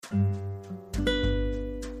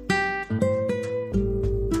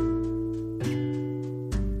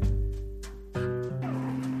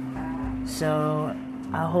So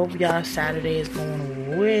I hope y'all Saturday is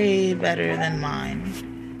going way better than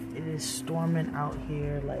mine. It is storming out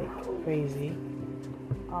here like crazy.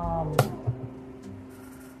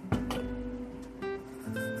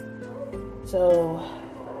 So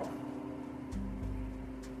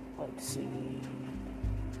let's see.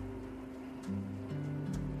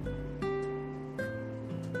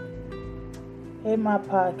 Hey, my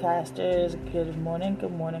podcasters. Good morning, my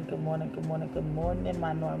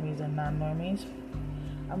normies and non-normies.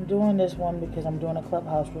 I'm doing this one because I'm doing a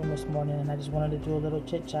clubhouse room this morning, and I just wanted to do a little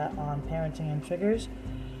chit-chat on parenting and triggers.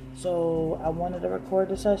 So I wanted to record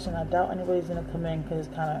the session. I doubt anybody's going to come in because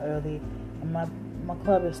it's kind of early. And my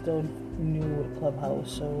club is still new with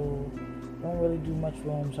Clubhouse, so I don't really do much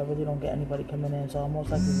room, so I really don't get anybody coming in, so I'll most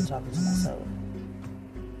likely be talking to myself.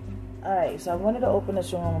 Alright, so I wanted to open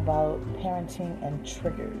this room about parenting and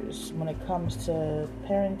triggers when it comes to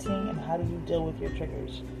parenting and how do you deal with your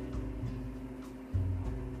triggers.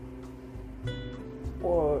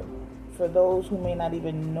 Or for those who may not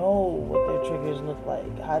even know what their triggers look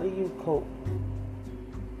like, how do you cope?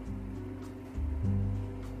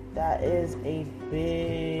 That is a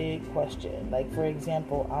big question. Like, for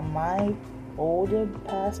example, on my older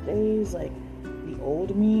past days, like the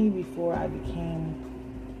old me before I became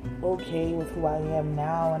okay with who I am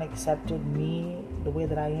now and accepted me the way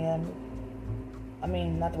that I am.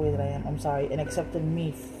 Not the way that I am, and accepted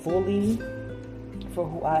me fully for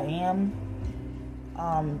who I am.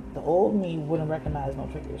 The old me wouldn't recognize no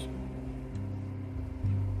triggers.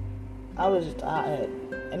 I was just tired.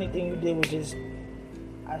 Anything you did was just,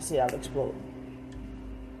 I see I'll explode.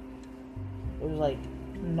 It was like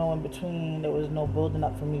no in between. There was no building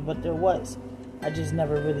up for me, but there was. I just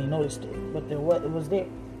never really noticed it, but it was there.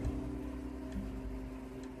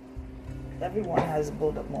 Everyone has a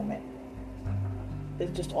build-up moment.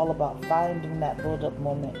 It's just all about finding that build-up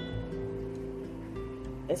moment.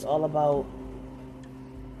 It's all about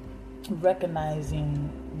recognizing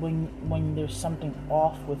when there's something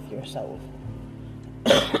off with yourself.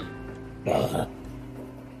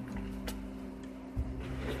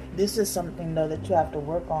 This is something, though, that you have to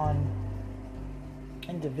work on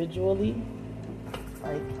individually.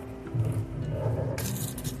 Like,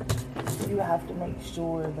 you have to make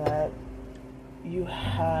sure that you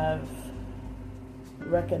have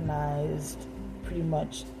recognized pretty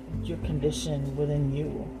much your condition within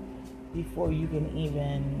you before you can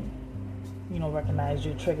even, recognize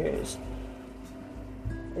your triggers.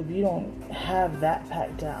 If you don't have that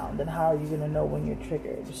packed down, then how are you going to know when you're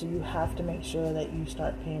triggered? So you have to make sure that you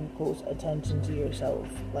start paying close attention to yourself.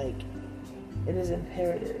 Like, it is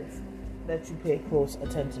imperative that you pay close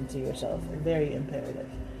attention to yourself. Very imperative.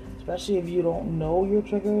 Especially if you don't know your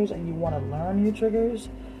triggers and you want to learn your triggers,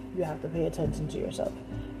 you have to pay attention to yourself.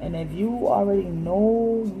 And if you already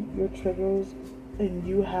know your triggers and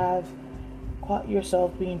you have caught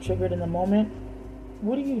yourself being triggered in the moment,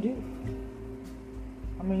 what do you do?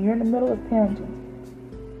 You're in the middle of parenting.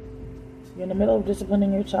 You're in the middle of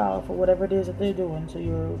disciplining your child for whatever it is that they're doing. So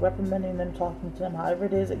you're reprimanding them, talking to them, however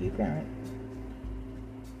it is that you parent.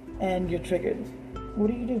 And you're triggered.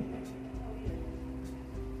 What do you do?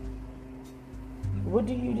 What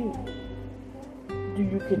do you do? Do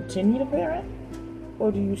you continue to parent?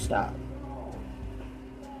 Or do you stop?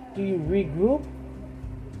 Do you regroup?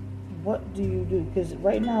 What do you do? Because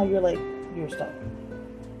right now you're stuck.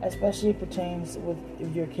 Especially it pertains with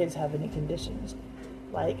if your kids have any conditions.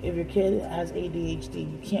 Like, if your kid has ADHD,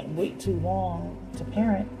 you can't wait too long to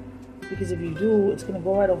parent, because if you do, it's going to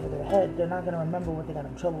go right over their head. They're not going to remember what they got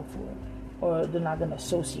in trouble for, or they're not going to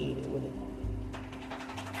associate it with it.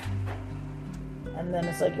 And then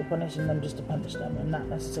it's like you're punishing them just to punish them and not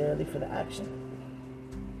necessarily for the action.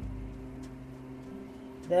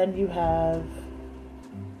 Then you have,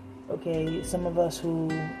 some of us who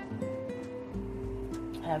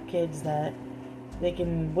have kids that they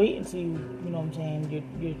can wait until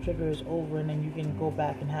your trigger is over, and then you can go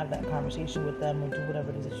back and have that conversation with them or do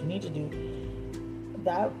whatever it is that you need to do.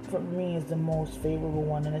 That, for me, is the most favorable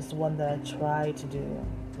one, and it's the one that I try to do.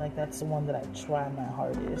 Like, that's the one that I try my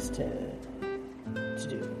hardest to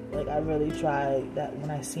do. Like, I really try that when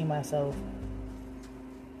I see myself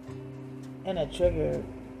in a trigger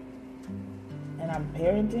and I'm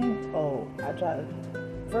parenting, I try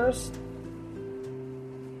first.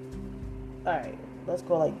 Alright, let's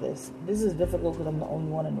go like this. This is difficult because I'm the only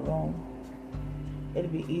one in the room.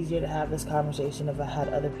 It'd be easier to have this conversation if I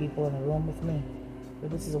had other people in the room with me. But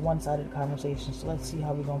this is a one-sided conversation, so let's see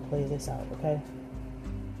how we're going to play this out, okay?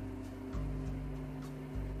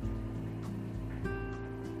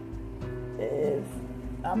 If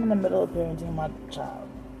I'm in the middle of parenting my child,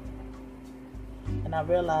 and and I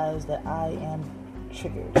realize that I am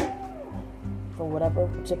triggered for whatever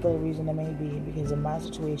particular reason it may be, because in my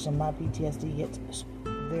situation, my PTSD gets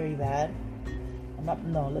very bad.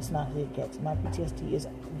 Let's not say it gets. My PTSD is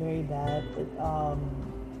very bad.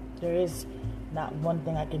 There is not one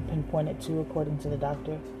thing I can pinpoint it to according to the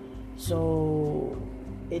doctor. So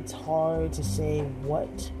it's hard to say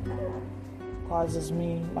what causes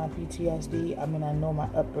me my PTSD. I mean, I know my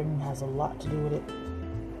upbringing has a lot to do with it,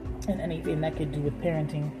 and anything that could do with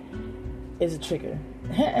parenting is a trigger.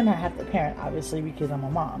 And I have to parent, obviously, because I'm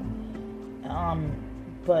a mom.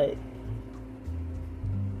 But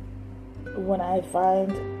when I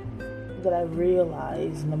find that I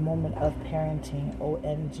realize in the moment of parenting,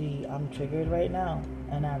 OMG, I'm triggered right now,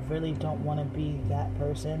 and I really don't want to be that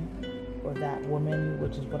person or that woman,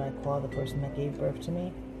 which is what I call the person that gave birth to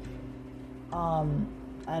me.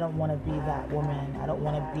 I don't want to be that woman. I don't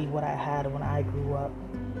want to be what I had when I grew up.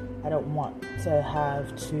 I don't want to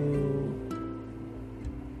have to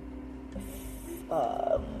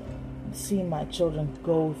see my children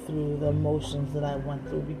go through the emotions that I went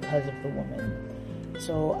through because of the woman.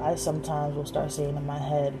 So I sometimes will start saying in my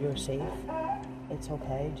head, you're safe. It's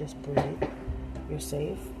okay. Just breathe. You're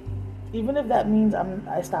safe. Even if that means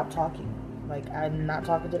I stop talking. Like, I'm not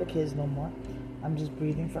talking to the kids no more. I'm just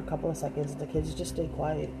breathing for a couple of seconds. The kids just stay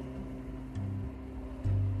quiet.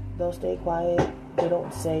 They'll stay quiet. They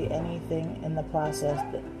don't say anything in the process.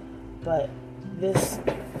 But this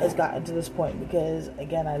has gotten to this point because,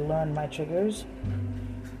 again, I learned my triggers.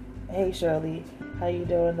 Hey, Shirley, how you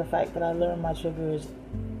doing? The fact that I learned my triggers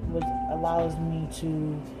allows me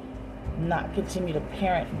to not continue to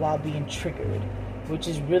parent while being triggered, which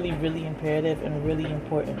is really, really imperative and really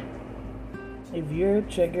important. If you're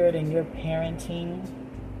triggered and you're parenting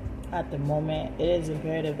at the moment, it is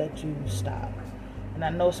imperative that you stop. And I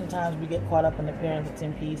know sometimes we get caught up in the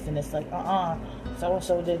parenting piece, and it's like,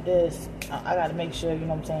 so-and-so did this. I got to make sure, you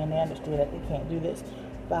know what I'm saying, they understood that they can't do this.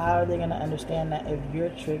 But how are they going to understand that if you're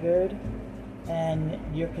triggered and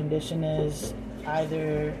your condition is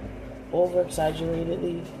either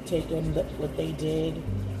over-exaggeratedly taking what they did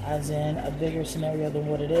as in a bigger scenario than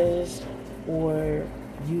what it is, or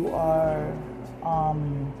you are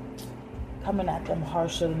coming at them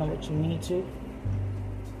harsher than what you need to,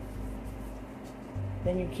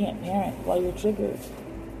 then you can't parent while you're triggered.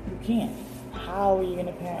 You can't. How are you going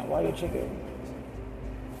to parent while you're triggered?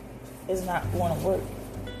 It's not going to work.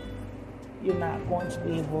 You're not going to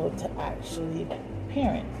be able to actually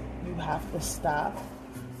parent. You have to stop,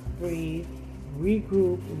 breathe,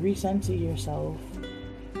 regroup, recenter yourself,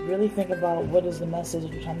 really think about what is the message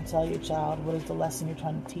that you're trying to tell your child, what is the lesson you're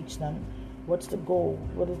trying to teach them, what's the goal,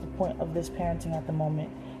 what is the point of this parenting at the moment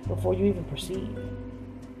before you even proceed.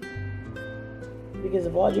 Because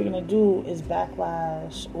if all you're going to do is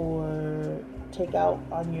backlash or take out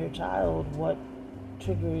on your child what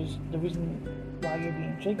triggers the reason why you're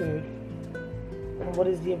being triggered, then what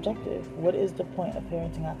is the objective? What is the point of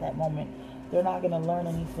parenting at that moment? They're not going to learn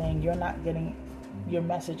anything. You're not getting your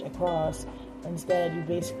message across. Instead, you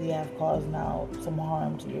basically have caused now some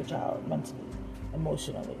harm to your child mentally,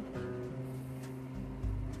 emotionally.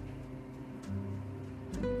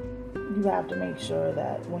 You have to make sure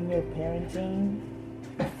that when you're parenting,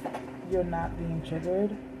 you're not being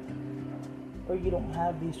triggered, or you don't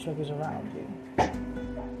have these triggers around you.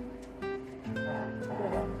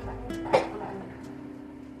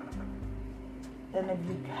 And if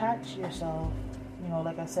you catch yourself,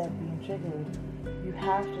 like I said, being triggered, you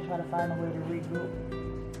have to try to find a way to regroup.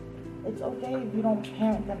 It's okay if you don't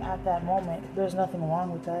parent them at that moment. There's nothing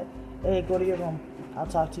wrong with that. Hey, go to your room. I'll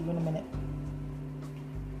talk to you in a minute.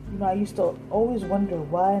 I used to always wonder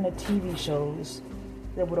why in the TV shows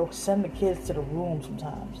they would send the kids to the room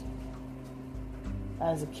sometimes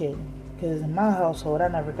as a kid. Because in my household, I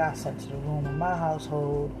never got sent to the room. In my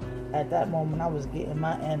household, at that moment, I was getting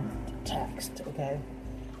my end taxed, okay?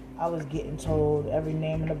 I was getting told every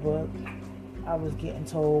name in the book. I was getting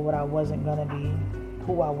told what I wasn't going to be,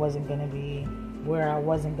 who I wasn't going to be, where I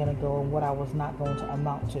wasn't going to go, and what I was not going to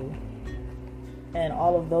amount to. And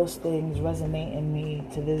all of those things resonate in me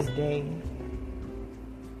to this day.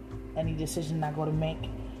 Any decision I go to make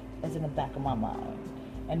is in the back of my mind.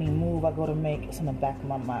 Any move I go to make is in the back of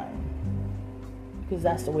my mind. Because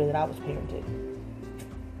that's the way that I was parented.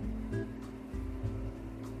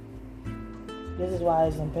 This is why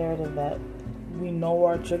it's imperative that we know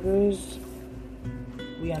our triggers,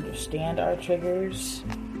 we understand our triggers,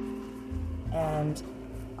 and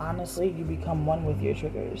honestly, you become one with your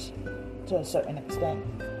triggers to a certain extent,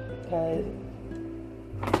 because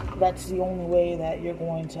that's the only way that you're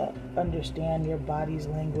going to understand your body's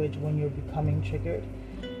language when you're becoming triggered.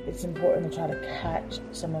 it's important to try to catch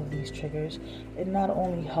some of these triggers. It not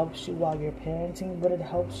only helps you while you're parenting, but it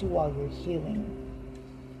helps you while you're healing.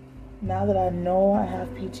 Now that I know I have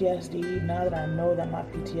PTSD, now that I know that my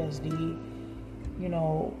PTSD,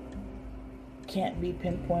 can't be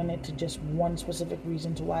pinpointed to just one specific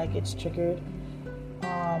reason to why it gets triggered,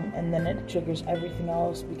 and then it triggers everything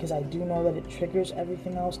else, because I do know that it triggers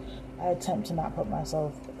everything else, I attempt to not put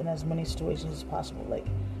myself in as many situations as possible. Like,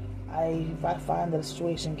 if I find that a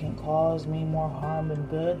situation can cause me more harm than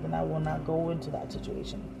good, then I will not go into that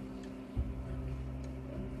situation.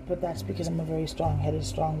 But that's because I'm a very strong-headed,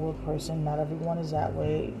 strong-willed person. Not everyone is that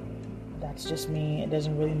way. That's just me. It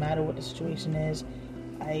doesn't really matter what the situation is.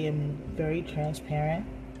 I am very transparent.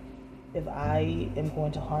 If I am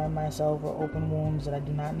going to harm myself or open wounds that I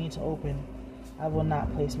do not need to open, I will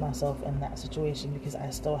not place myself in that situation, because I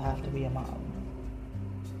still have to be a mom.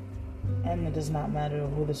 And it does not matter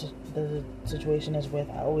who the situation is with.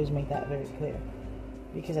 I always make that very clear.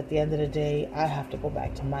 Because at the end of the day, I have to go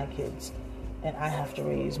back to my kids. And I have to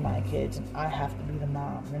raise my kids. And I have to be the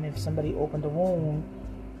mom. And if somebody opened that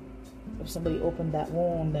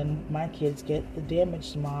wound, then my kids get the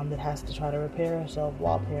damaged mom that has to try to repair herself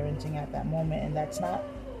while parenting at that moment. And that's not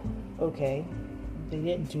okay. They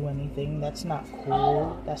didn't do anything. That's not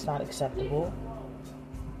cool. That's not acceptable.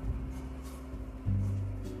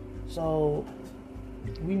 So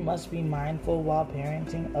we must be mindful while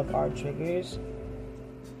parenting of our triggers.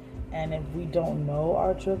 And if we don't know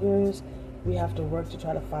our triggers, we have to work to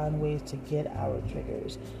try to find ways to get our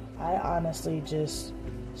triggers. I honestly just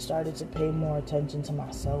started to pay more attention to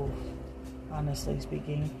myself, honestly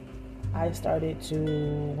speaking. I started to,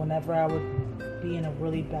 whenever I would be in a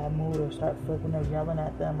really bad mood or start flipping or yelling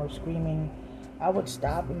at them or screaming, I would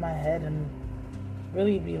stop in my head and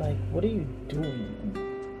really be like, what are you doing?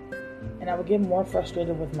 And I would get more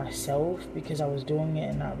frustrated with myself because I was doing it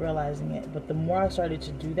and not realizing it. But the more I started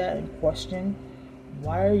to do that and question,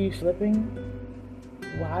 why are you flipping?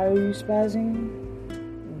 Why are you spazzing?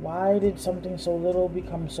 Why did something so little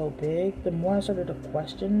become so big? The more I started to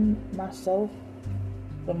question myself,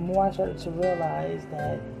 the more I started to realize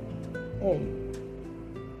that, hey,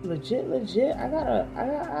 legit, I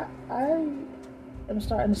am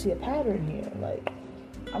starting to see a pattern here. Like,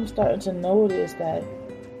 I'm starting to notice that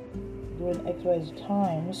during XYZ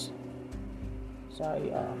times,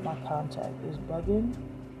 my contact is bugging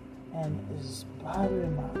and is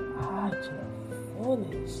bothering my eye to the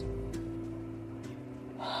fullest.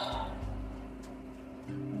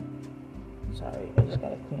 Sorry, I just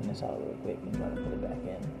gotta clean this out real quick and try to put it back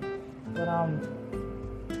in. But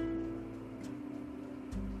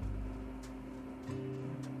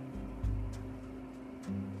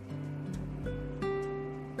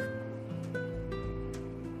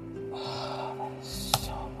that is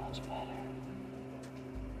so much better.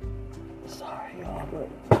 Sorry, y'all, but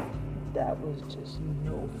that was just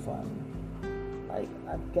no fun. Like,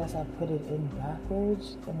 I guess I put it in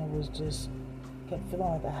backwards, and it was just kept feeling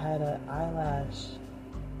like I had an eyelash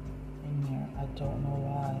in here. I don't know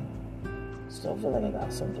why. Still feel like I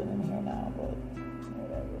got something in here now, but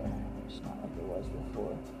whatever. It's not like it was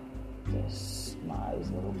before. Just my eyes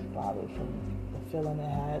a little bothered from the feeling it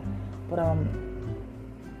had. But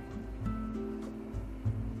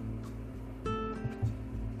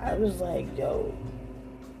I was like, yo,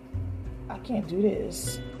 I can't do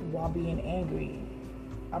this while being angry.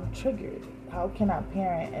 I'm triggered. How can I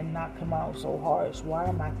parent and not come out so harsh? Why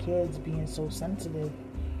are my kids being so sensitive?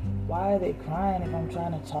 Why are they crying if I'm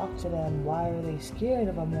trying to talk to them? Why are they scared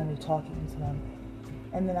if I'm only talking to them?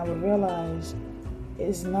 And then I would realize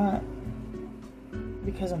it's not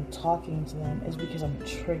because I'm talking to them, it's because I'm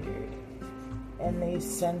triggered. And they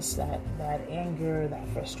sense that anger, that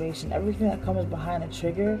frustration, everything that comes behind a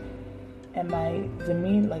trigger. And my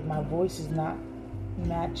demeanor, like my voice is not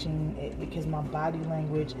matching it because my body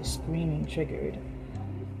language is screaming triggered.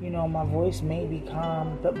 My voice may be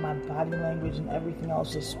calm, but my body language and everything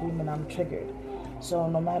else is screaming I'm triggered. So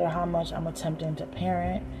no matter how much I'm attempting to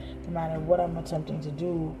parent, no matter what I'm attempting to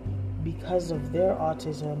do, because of their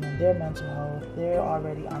autism and their mental health, they're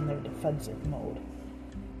already on their defensive mode.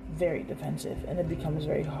 Very defensive. And it becomes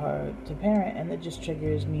very hard to parent, and it just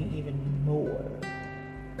triggers me even more.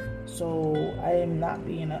 So I am not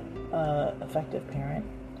being an effective parent.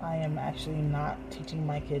 I am actually not teaching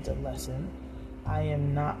my kids a lesson. I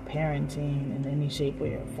am not parenting in any shape,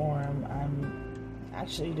 way, or form. I'm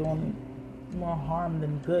actually doing more harm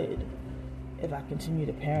than good if I continue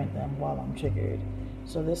to parent them while I'm triggered.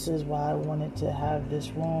 So this is why I wanted to have this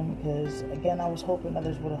room, because again, I was hoping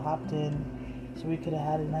others would have hopped in so we could have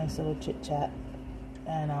had a nice little chit chat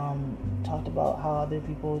and talked about how other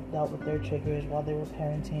people dealt with their triggers while they were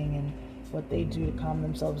parenting and what they do to calm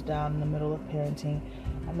themselves down in the middle of parenting.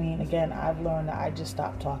 I mean, again, I've learned that I just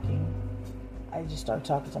stopped talking. I just start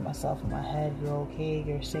talking to myself in my head. You're okay,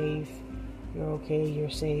 you're safe. You're okay, you're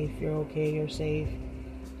safe. You're okay, you're safe.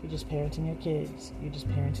 You're just parenting your kids. You're just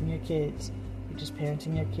parenting your kids. You're just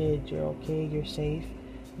parenting your kids. You're okay, you're safe.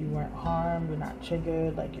 You weren't harmed. You're not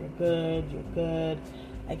triggered. Like, you're good. You're good.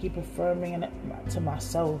 I keep affirming it to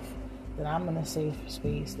myself that I'm in a safe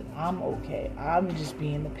space, that I'm okay. I'm just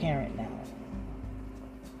being the parent now.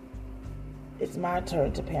 It's my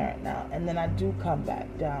turn to parent now. And then I do come back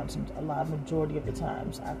down. Majority of the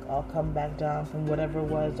times, I'll come back down from whatever it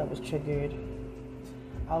was that was triggered.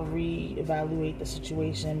 I'll reevaluate the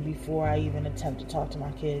situation before I even attempt to talk to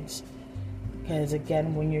my kids. Because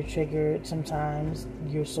again, when you're triggered, sometimes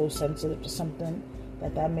you're so sensitive to something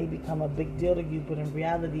that may become a big deal to you. But in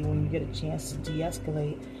reality, when you get a chance to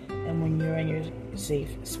de-escalate and when you're in your safe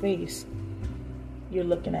space, you're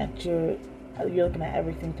looking at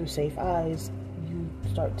everything through safe eyes. You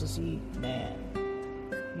start to see, man,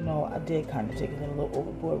 I did kind of take it a little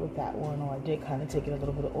overboard with that one, or I did kind of take it a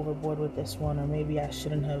little bit overboard with this one, or maybe I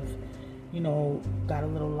shouldn't have, got a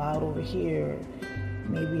little loud over here.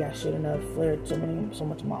 Maybe I shouldn't have flared so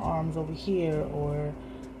much of my arms over here, or,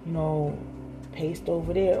 paced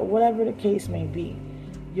over there, or whatever the case may be.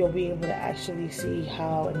 You'll be able to actually see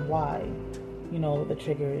how and why, the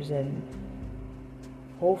triggers, and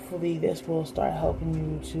hopefully this will start helping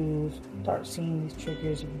you to start seeing these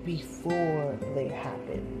triggers before they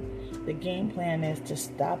happen. The game plan is to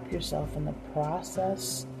stop yourself in the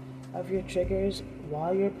process of your triggers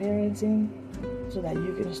while you're parenting, so that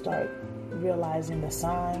you can start realizing the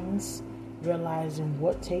signs, realizing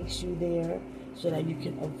what takes you there, so that you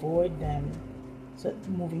can avoid them. So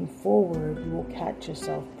moving forward, you will catch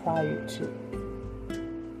yourself prior to.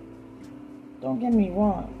 Don't get me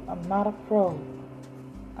wrong, I'm not a pro.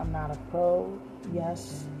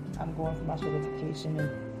 Yes, I'm going for my certification in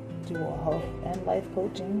dual health and life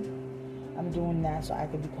coaching. I'm doing that so I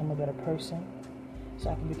can become a better person, so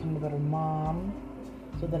I can become a better mom,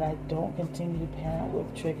 so that I don't continue to parent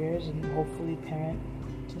with triggers and hopefully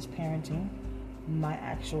parenting my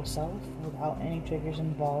actual self without any triggers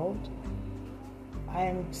involved. I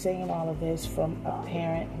am saying all of this from a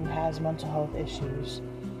parent who has mental health issues,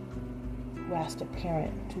 who has to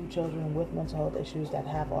parent 2 children with mental health issues that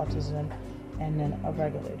have autism, and then a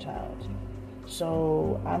regular child.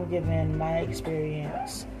 So I'm giving my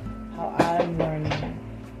experience, how I'm learning,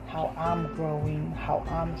 how I'm growing, how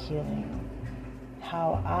I'm healing,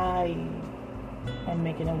 how I am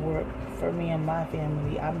making it work for me and my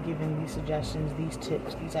family. I'm giving these suggestions, these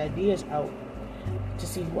tips, these ideas out to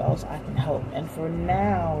see who else I can help. And for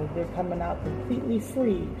now, they're coming out completely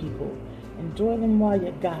free, people. Enjoy them while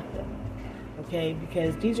you got them. Okay?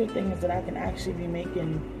 Because these are things that I can actually be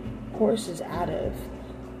making courses out of.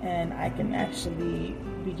 And I can actually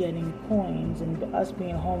be getting coins, and us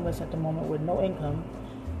being homeless at the moment with no income.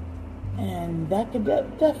 And that could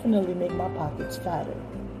definitely make my pockets fatter.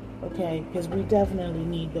 Okay? Because we definitely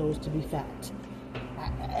need those to be fat.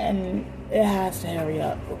 And it has to hurry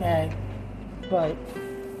up. Okay? But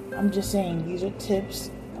I'm just saying, these are tips.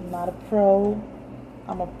 I'm not a pro.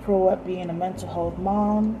 I'm a pro at being a mental health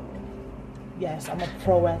mom. Yes, I'm a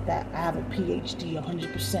pro at that. I have a PhD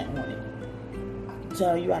 100% on it. I can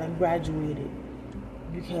tell you I done graduated,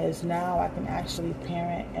 because now I can actually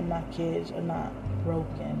parent and my kids are not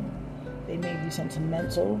broken. They may be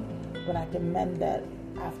sentimental, but I can mend that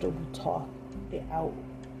after we talk it out.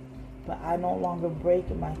 But I no longer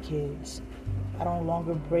break my kids. I no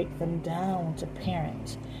longer break them down to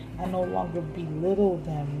parent. I no longer belittle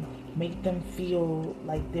them, make them feel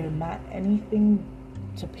like they're not anything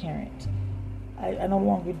to parent. I no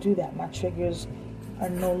longer do that. My triggers are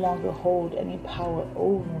no longer hold any power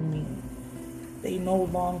over me. They no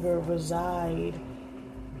longer reside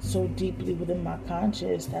so deeply within my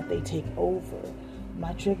conscious that they take over.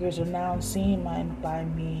 My triggers are now seen by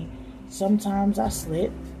me. Sometimes I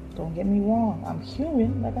slip. Don't get me wrong. I'm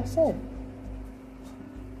human, like I said.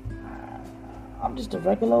 I'm just a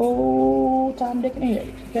regular old Tom, Dick, and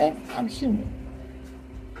Harry, okay? I'm human.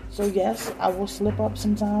 So yes, I will slip up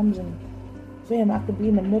sometimes, and bam, I could be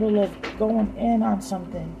in the middle of going in on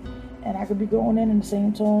something, and I could be going in the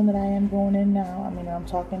same tone that I am going in now. I mean, I'm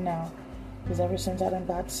talking now, because ever since I done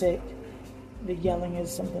got sick, the yelling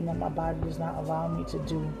is something that my body does not allow me to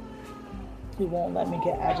do. It won't let me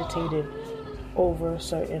get agitated over a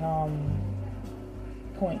certain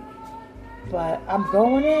point. But I'm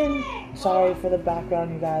going in. Sorry for the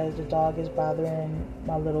background, you guys. The dog is bothering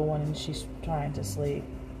my little one, and she's trying to sleep.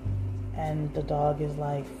 and the dog is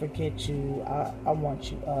like, forget you, I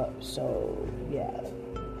want you up. So yeah,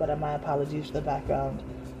 but my apologies for the background.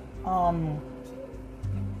 I'll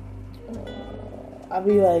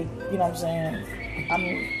be like, you know what I'm saying,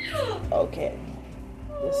 okay,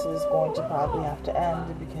 this is going to probably have to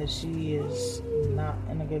end because she is not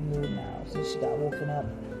in a good mood now since she got woken up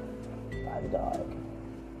by the dog.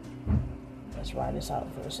 Let's ride this out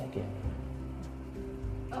for a second.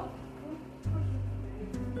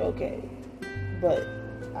 Okay, but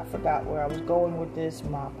I forgot where I was going with this.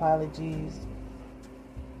 My apologies.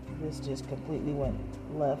 This just completely went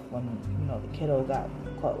left when, the kiddo got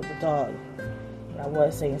caught with the dog. And I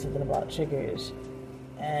was saying something about triggers.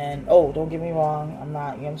 And, don't get me wrong, I'm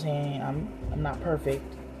not, you know what I'm saying, I'm not perfect.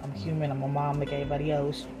 I'm human, I'm a mom like everybody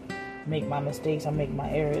else. Make my mistakes, I make my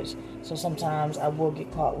errors. So sometimes I will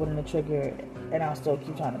get caught within a trigger and I'll still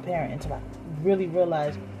keep trying to parent until I really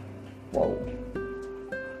realize, whoa,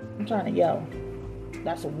 I'm trying to yell.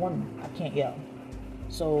 That's a woman, I can't yell.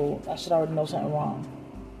 So I should already know something wrong.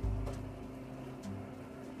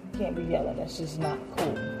 Can't be yelling, that's just not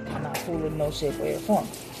cool. I'm not cool in no shape, way, or form.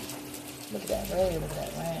 Look at that, right? Look at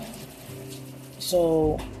that, man.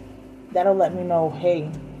 So that'll let me know,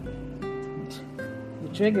 hey, you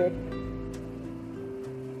triggered.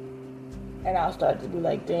 And I'll start to be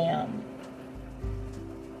like, damn,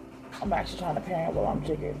 I'm actually trying to parent while I'm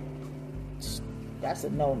triggered. That's a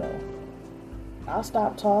no-no. I'll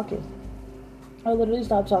stop talking. I'll literally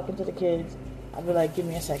stop talking to the kids. I'll be like, give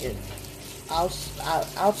me a second. I'll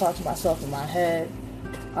talk to myself in my head.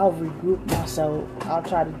 I'll regroup myself. I'll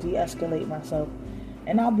try to de-escalate myself.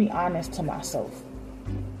 And I'll be honest to myself.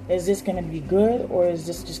 Is this going to be good or is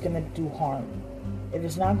this just going to do harm? If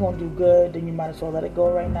it's not going to do good, then you might as well let it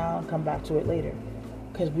go right now and come back to it later.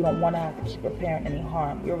 Because we don't want to have to keep repairing any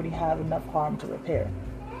harm. We already have enough harm to repair.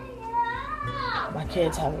 My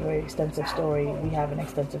kids have a very extensive story. We have an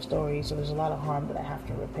extensive story. So there's a lot of harm that I have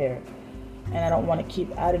to repair. And I don't want to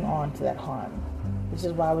keep adding on to that harm. This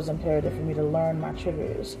is why it was imperative for me to learn my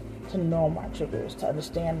triggers, to know my triggers, to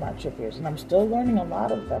understand my triggers. And I'm still learning a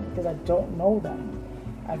lot of them because I don't know them.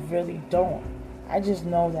 I really don't. I just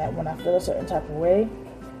know that when I feel a certain type of way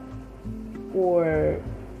or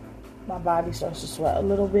my body starts to sweat a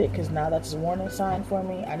little bit, because now that's a warning sign for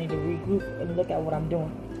me, I need to regroup and look at what I'm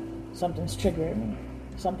doing. Something's triggering me.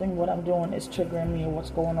 What I'm doing is triggering me, or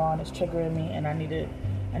what's going on is triggering me, and I need to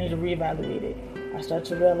reevaluate it. I start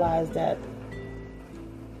to realize that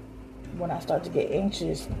when I start to get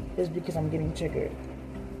anxious, it's because I'm getting triggered.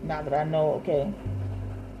 Now that I know, okay,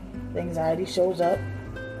 the anxiety shows up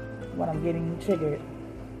when I'm getting triggered.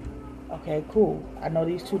 Okay, cool. I know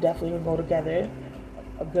these two definitely can go together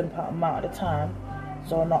a good amount of the time.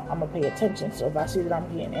 So I'm going to pay attention. So if I see that I'm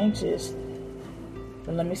getting anxious,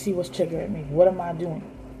 then let me see what's triggering me. What am I doing?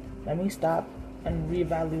 Let me stop and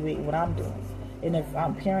reevaluate what I'm doing. And if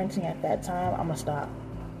I'm parenting at that time, I'm going to stop.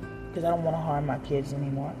 Because I don't want to harm my kids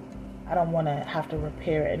anymore. I don't want to have to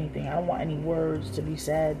repair anything. I don't want any words to be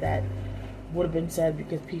said that would have been said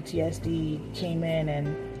because PTSD came in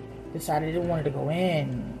and decided it wanted to go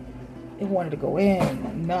in. It wanted to go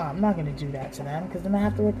in. No, I'm not going to do that to them because then I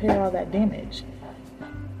have to repair all that damage.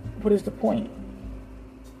 What is the point?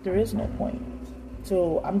 There is no point.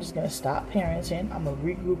 So I'm just going to stop parenting. I'm going to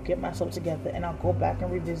regroup, get myself together, and I'll go back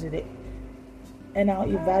and revisit it. And I'll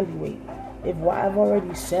evaluate. If what I've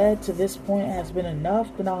already said to this point has been enough,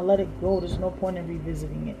 then I'll let it go. There's no point in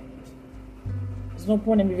revisiting it. There's no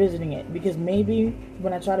point in revisiting it because maybe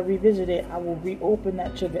when I try to revisit it, I will reopen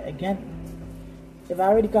that trigger again. If I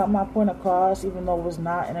already got my point across, even though it was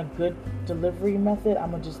not in a good delivery method,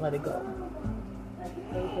 I'm going to just let it go.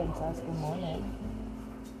 Hey, Princess, good morning.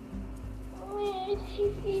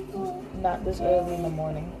 Not this early in the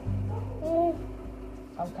morning.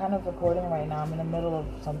 I'm kind of recording right now. I'm in the middle of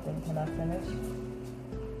something. Can I finish?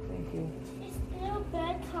 Thank you. It's still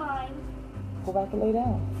bedtime. Go back and lay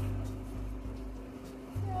down.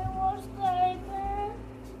 I was sleeping.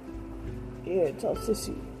 Yeah, tell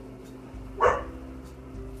Sissy.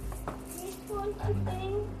 This one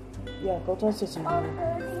thing Yeah, go tell Sissy. are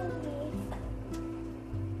hurting me.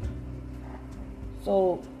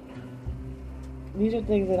 So, these are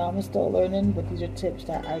things that I'm still learning, but these are tips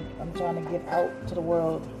that I'm trying to get out to the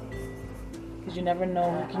world. Because you never know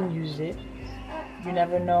who can use it. You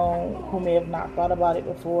never know who may have not thought about it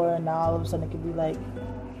before, and now all of a sudden it could be like,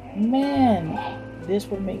 man, this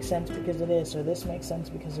would make sense because of this, or this makes sense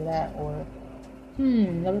because of that, or,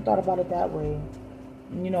 never thought about it that way.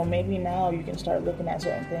 Maybe now you can start looking at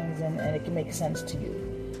certain things and it can make sense to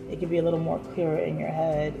you. It could be a little more clearer in your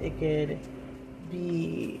head. It could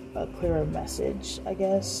be a clearer message, I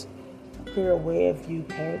guess. clear way of you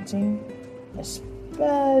parenting,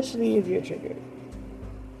 especially if you're triggered.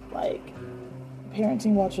 Like,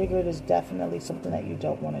 parenting while triggered is definitely something that you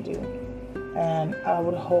don't want to do. And I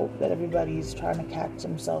would hope that everybody's trying to catch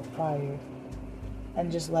themselves prior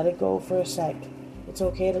and just let it go for a sec. It's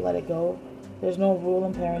okay to let it go. There's no rule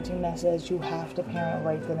in parenting that says you have to parent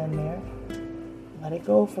right then and there. Let it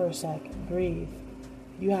go for a sec. Breathe.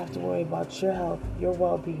 You have to worry about your health, your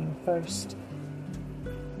well-being first.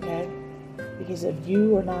 Okay? Because if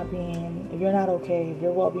you're not okay, if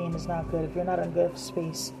your well-being is not good, if you're not in a good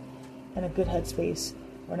space, in a good headspace,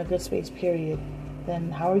 or in a good space, period,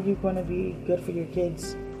 then how are you going to be good for your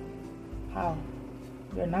kids? How?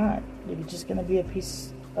 You're not. You're just going to be a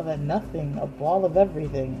piece of a nothing, a ball of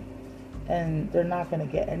everything. And they're not going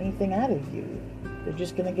to get anything out of you. They're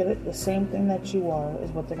just going to get it. The same thing that you are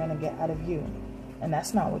is what they're going to get out of you. And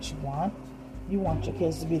that's not what you want. You want your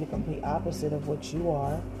kids to be the complete opposite of what you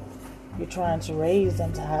are. You're trying to raise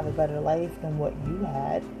them to have a better life than what you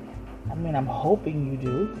had. I mean, I'm hoping you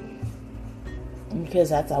do. Because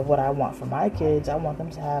that's what I want for my kids. I want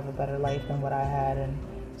them to have a better life than what I had. And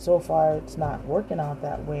so far, it's not working out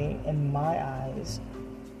that way in my eyes.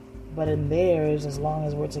 But in theirs, as long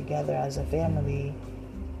as we're together as a family,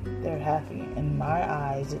 they're happy. In my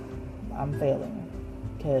eyes, I'm failing.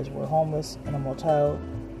 Because we're homeless in a motel,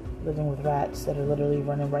 living with rats that are literally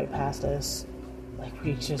running right past us. Like,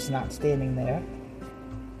 we're just not standing there.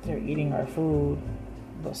 They're eating our food.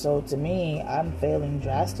 But so to me, I'm failing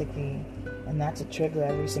drastically. And that's a trigger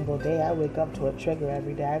every single day. I wake up to a trigger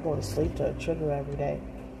every day. I go to sleep to a trigger every day.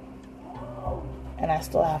 And I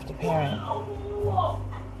still have to parent.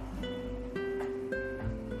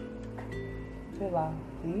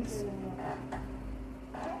 Please.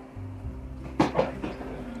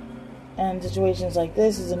 And situations like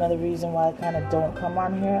this is another reason why I kind of don't come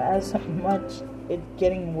on here as much. It's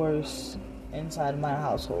getting worse inside my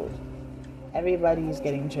household. Everybody's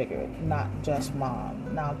getting triggered, not just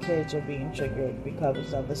mom. Now kids are being triggered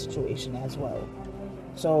because of the situation as well.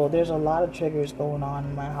 So there's a lot of triggers going on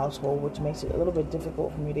in my household, which makes it a little bit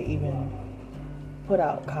difficult for me to even put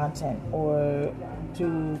out content or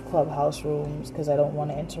do clubhouse rooms because I don't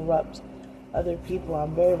want to interrupt other people.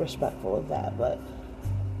 I'm very respectful of that, but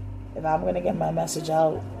if I'm going to get my message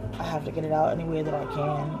out, I have to get it out any way that I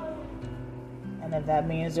can. And if that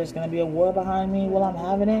means there's going to be a war behind me while I'm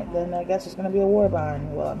having it, then I guess there's going to be a war behind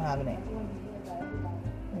me while I'm having it.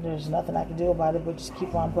 And there's nothing I can do about it but just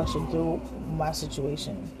keep on pushing through my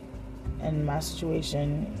situation. And my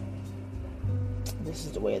situation, this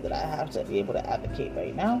is the way that I have to be able to advocate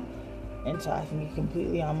right now until I can get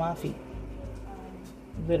completely on my feet.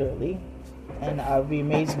 Literally. And it would be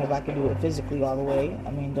amazing if I could do it physically all the way.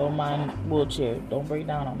 I mean, don't mind wheelchair. Don't break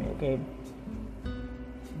down on me, okay?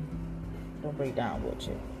 Don't break down,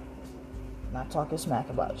 wheelchair. I'm not talking smack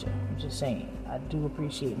about you. I'm just saying, I do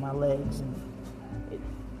appreciate my legs, and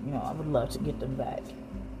I would love to get them back.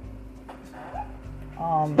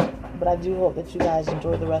 But I do hope that you guys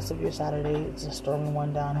enjoy the rest of your Saturday. It's a stormy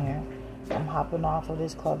one down here. I'm hopping off of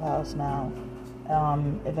this clubhouse now.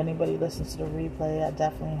 If anybody listens to the replay, I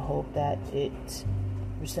definitely hope that it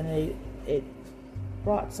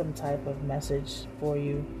brought some type of message for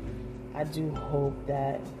you. I do hope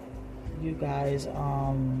that you guys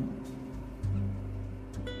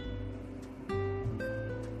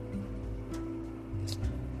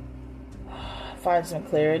find some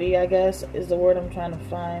clarity, I guess, is the word I'm trying to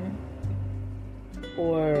find,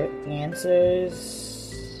 or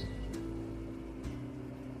answers,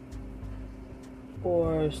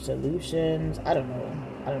 or solutions. I don't know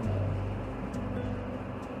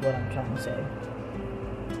what I'm trying to say.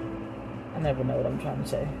 I never know what I'm trying to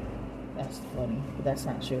say. That's funny, but that's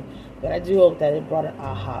not true. But I do hope that it brought an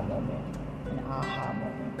aha moment.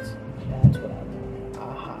 That's what I want, an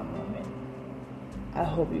aha moment. I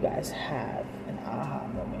hope you guys have an aha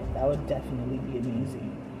moment. That would definitely be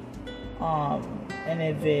amazing. And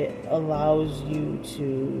if it allows you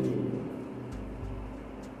to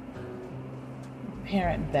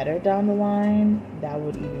parent better down the line, that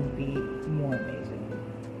would even be more amazing.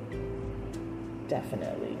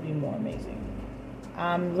 Definitely be more amazing.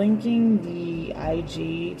 I'm linking the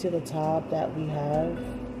IG to the top that we have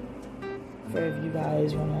for if you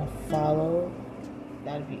guys want to follow.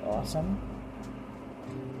 That'd be awesome.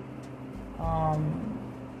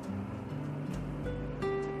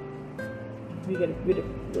 We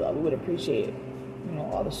would appreciate,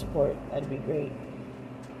 all the support. That'd be great.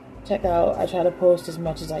 Check out, I try to post as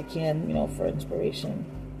much as I can, for inspiration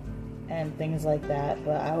and things like that.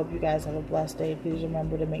 But I hope you guys have a blessed day. Please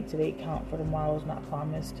remember to make today count, for tomorrow is not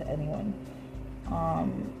promised to anyone.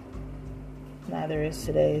 Neither is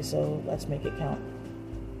today, so let's make it count.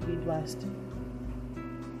 Be blessed.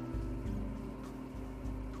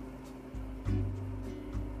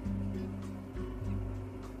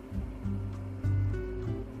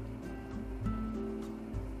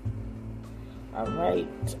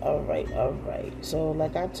 All right. So,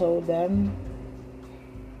 like I told them,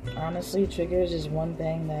 honestly, triggers is one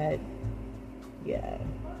thing that, yeah,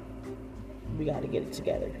 we got to get it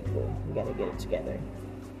together, people. We got to get it together.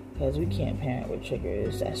 Because we can't parent with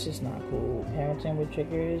triggers. That's just not cool. Parenting with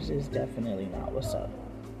triggers is definitely not what's up.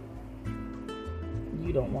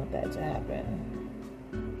 You don't want that to happen.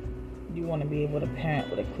 You want to be able to parent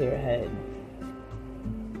with a clear head.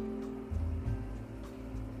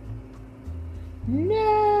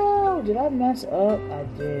 No! Did I mess up? I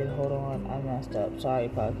did. Hold on. I messed up. Sorry,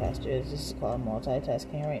 podcasters. This is called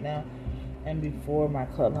multitasking right now. And before my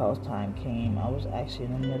Clubhouse time came, I was actually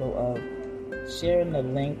in the middle of sharing the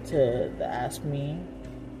link to the Ask Me,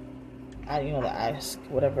 the Ask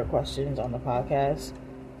Whatever questions on the podcast.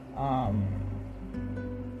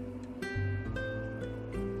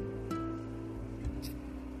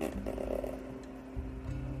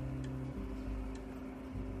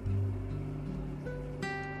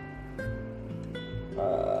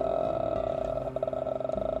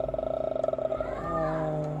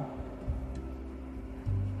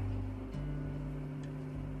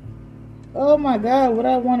 Oh my God, what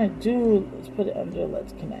I want to do, let's put it under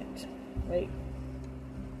Let's Connect, right?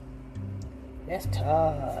 That's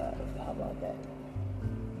tough. How about that?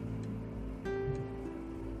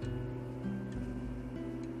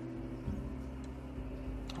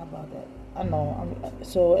 I know.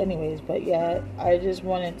 So anyways, but yeah, I just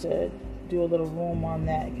wanted to do a little room on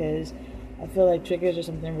that because I feel like triggers are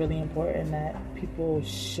something really important that people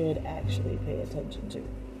should actually pay attention to.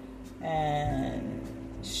 And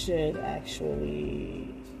should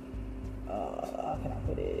actually, how can I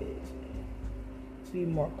put it, be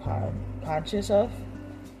more conscious of,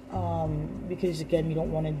 because again, you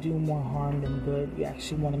don't want to do more harm than good. You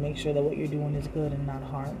actually want to make sure that what you're doing is good and not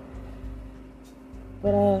harm.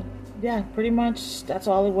 But yeah, pretty much that's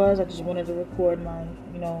all it was. I just wanted to record my,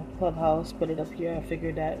 Clubhouse, put it up here. I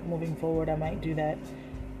figured that moving forward I might do that.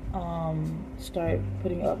 Start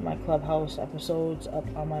putting up my Clubhouse episodes up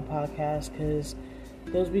on my podcast, because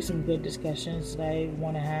those be some good discussions that I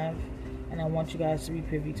want to have, and I want you guys to be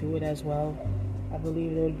privy to it as well. I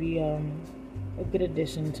believe it would be a good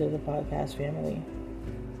addition to the podcast family.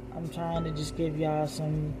 I'm trying to just give y'all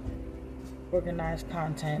some organized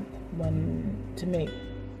content to make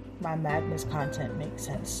my madness content make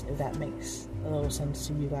sense, if that makes a little sense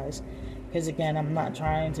to you guys. Because again, I'm not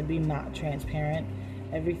trying to be not transparent.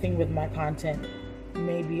 Everything with my content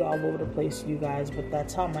may be all over the place to you guys, but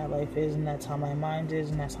that's how my life is, and that's how my mind is,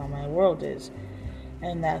 and that's how my world is.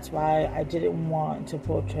 And that's why I didn't want to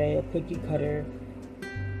portray a cookie cutter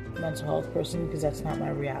mental health person, because that's not my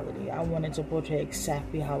reality. I wanted to portray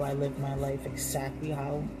exactly how I live my life, exactly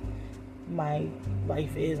how my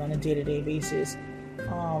life is on a day-to-day basis,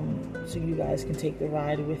 so you guys can take the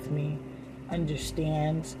ride with me,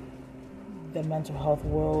 understand the mental health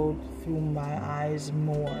world through my eyes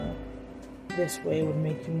more. This way would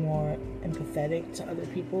make you more empathetic to other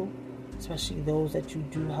people, especially those that you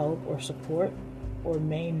do help or support or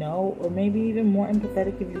may know, or maybe even more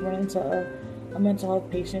empathetic if you run into a mental health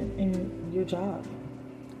patient in your job,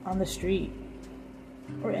 on the street,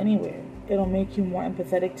 or anywhere. It'll make you more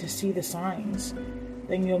empathetic to see the signs.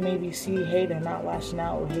 Then you'll maybe see, hey, they're not lashing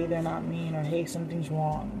out, or hey, they're not mean, or hey, something's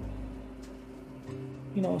wrong.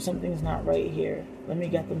 Something's not right here. Let me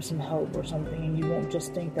get them some help or something, and you won't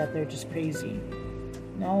just think that they're just crazy.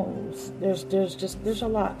 No, there's a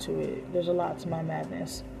lot to it. There's a lot to my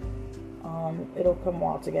madness. It'll come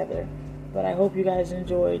all together. But I hope you guys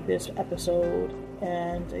enjoyed this episode,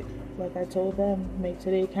 and like I told them, make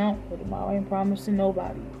today count. For tomorrow ain't promised to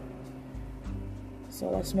nobody. So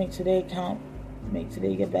let's make today count. Make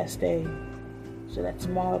today your best day, so that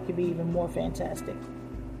tomorrow could be even more fantastic.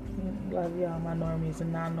 Love y'all, my normies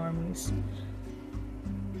and non-normies.